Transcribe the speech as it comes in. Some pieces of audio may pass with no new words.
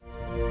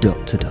The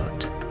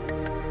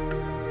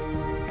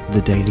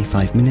Daily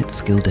 5-Minute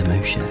Skill Demo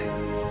Show.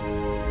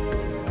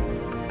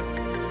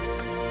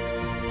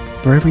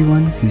 For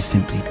everyone who's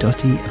simply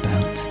dotty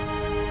about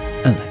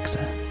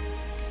Alexa.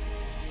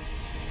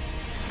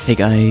 Hey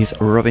guys,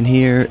 Robin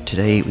here.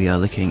 Today we are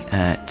looking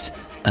at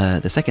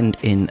the second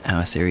in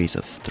our series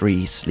of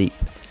 3 sleep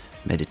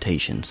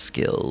meditation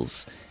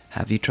skills.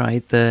 Have you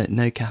tried the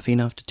no caffeine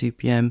after 2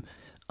 p.m?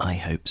 I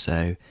hope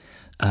so.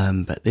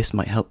 But this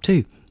might help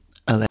too.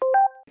 Alexa,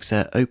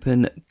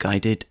 open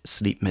guided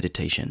sleep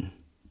meditation.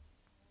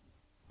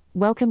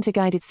 Welcome to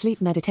guided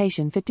sleep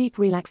meditation for deep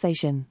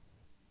relaxation.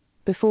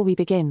 Before we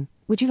begin,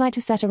 would you like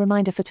to set a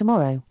reminder for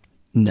tomorrow?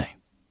 No.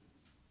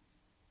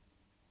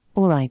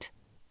 All right.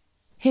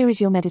 Here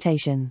is your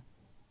meditation.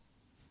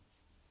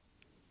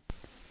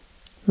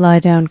 Lie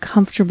down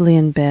comfortably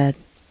in bed,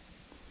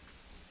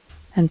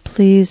 and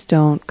please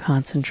don't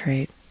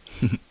concentrate.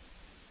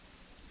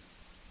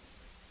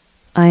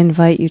 I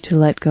invite you to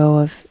let go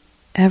of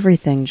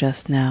everything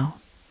just now,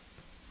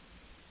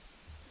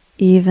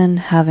 even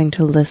having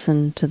to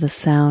listen to the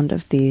sound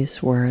of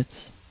these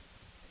words.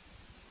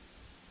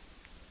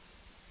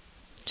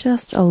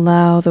 Just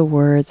allow the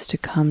words to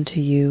come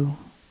to you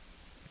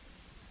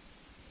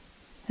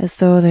as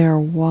though they are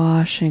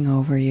washing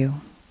over you.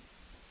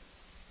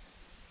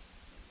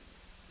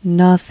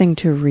 Nothing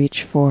to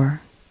reach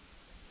for.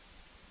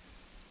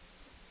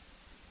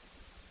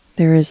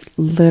 There is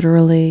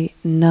literally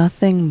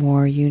nothing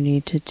more you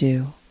need to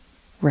do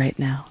right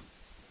now.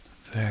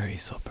 Very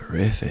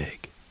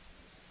soporific.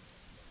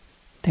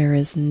 There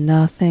is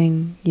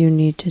nothing you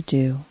need to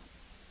do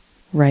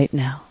right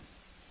now.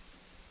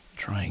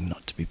 Trying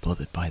not to be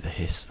bothered by the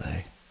hiss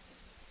though.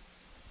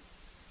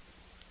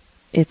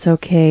 It's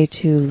okay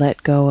to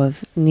let go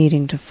of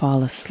needing to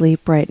fall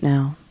asleep right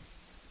now.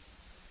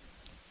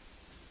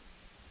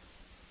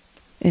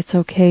 It's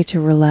okay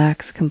to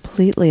relax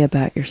completely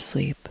about your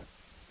sleep.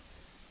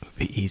 It would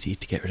be easy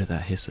to get rid of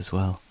that hiss as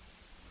well.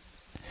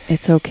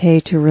 It's okay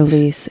to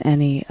release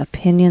any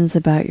opinions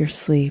about your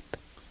sleep.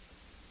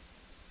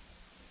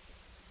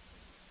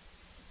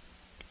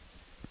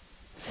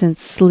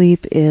 Since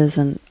sleep is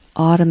an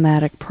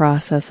automatic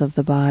process of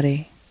the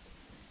body,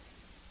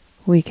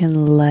 we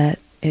can let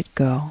it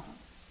go.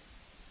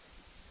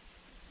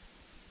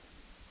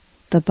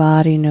 The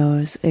body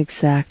knows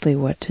exactly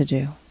what to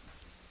do.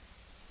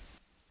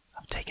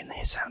 I'm taking the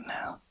hiss out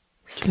now.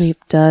 Sleep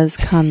does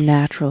come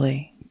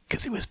naturally.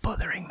 Because it was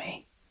bothering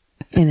me.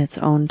 In its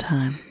own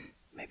time.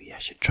 Maybe I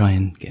should try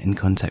and get in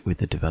contact with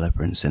the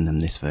developer and send them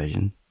this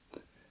version.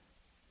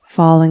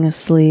 Falling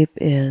asleep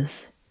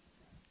is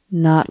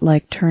not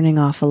like turning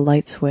off a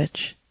light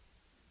switch.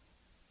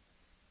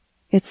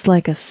 It's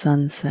like a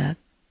sunset.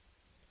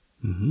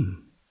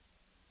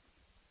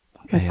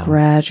 Okay, A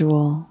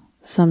gradual,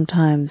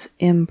 sometimes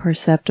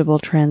imperceptible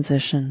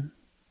transition.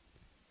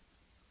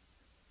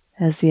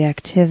 As the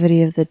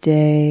activity of the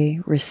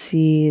day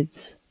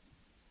recedes,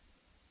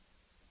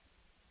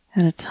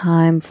 and a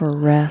time for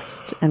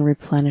rest and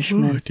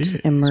replenishment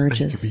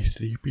emerges. It's making me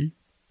sleepy.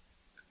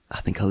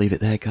 I think I'll leave it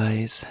there,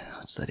 guys.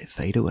 I'll just let it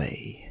fade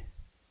away.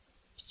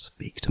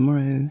 Speak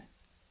tomorrow.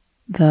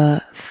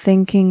 The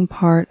thinking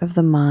part of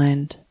the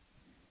mind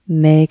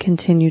may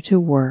continue to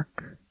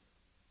work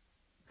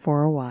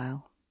for a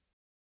while.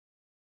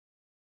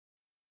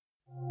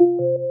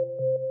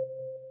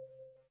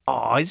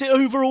 Is it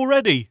over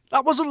already?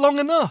 That wasn't long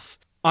enough.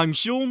 I'm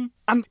Sean,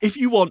 and if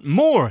you want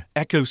more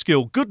Echo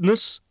Skill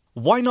goodness,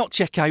 why not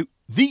check out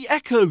the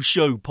Echo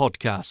Show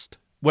podcast,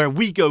 where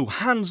we go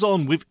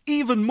hands-on with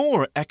even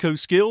more Echo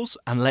skills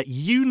and let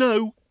you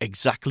know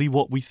exactly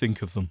what we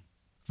think of them.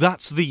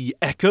 That's the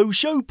Echo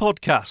Show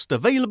podcast,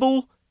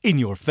 available in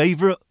your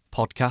favourite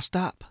podcast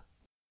app.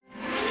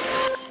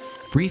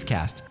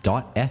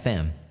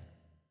 Briefcast.fm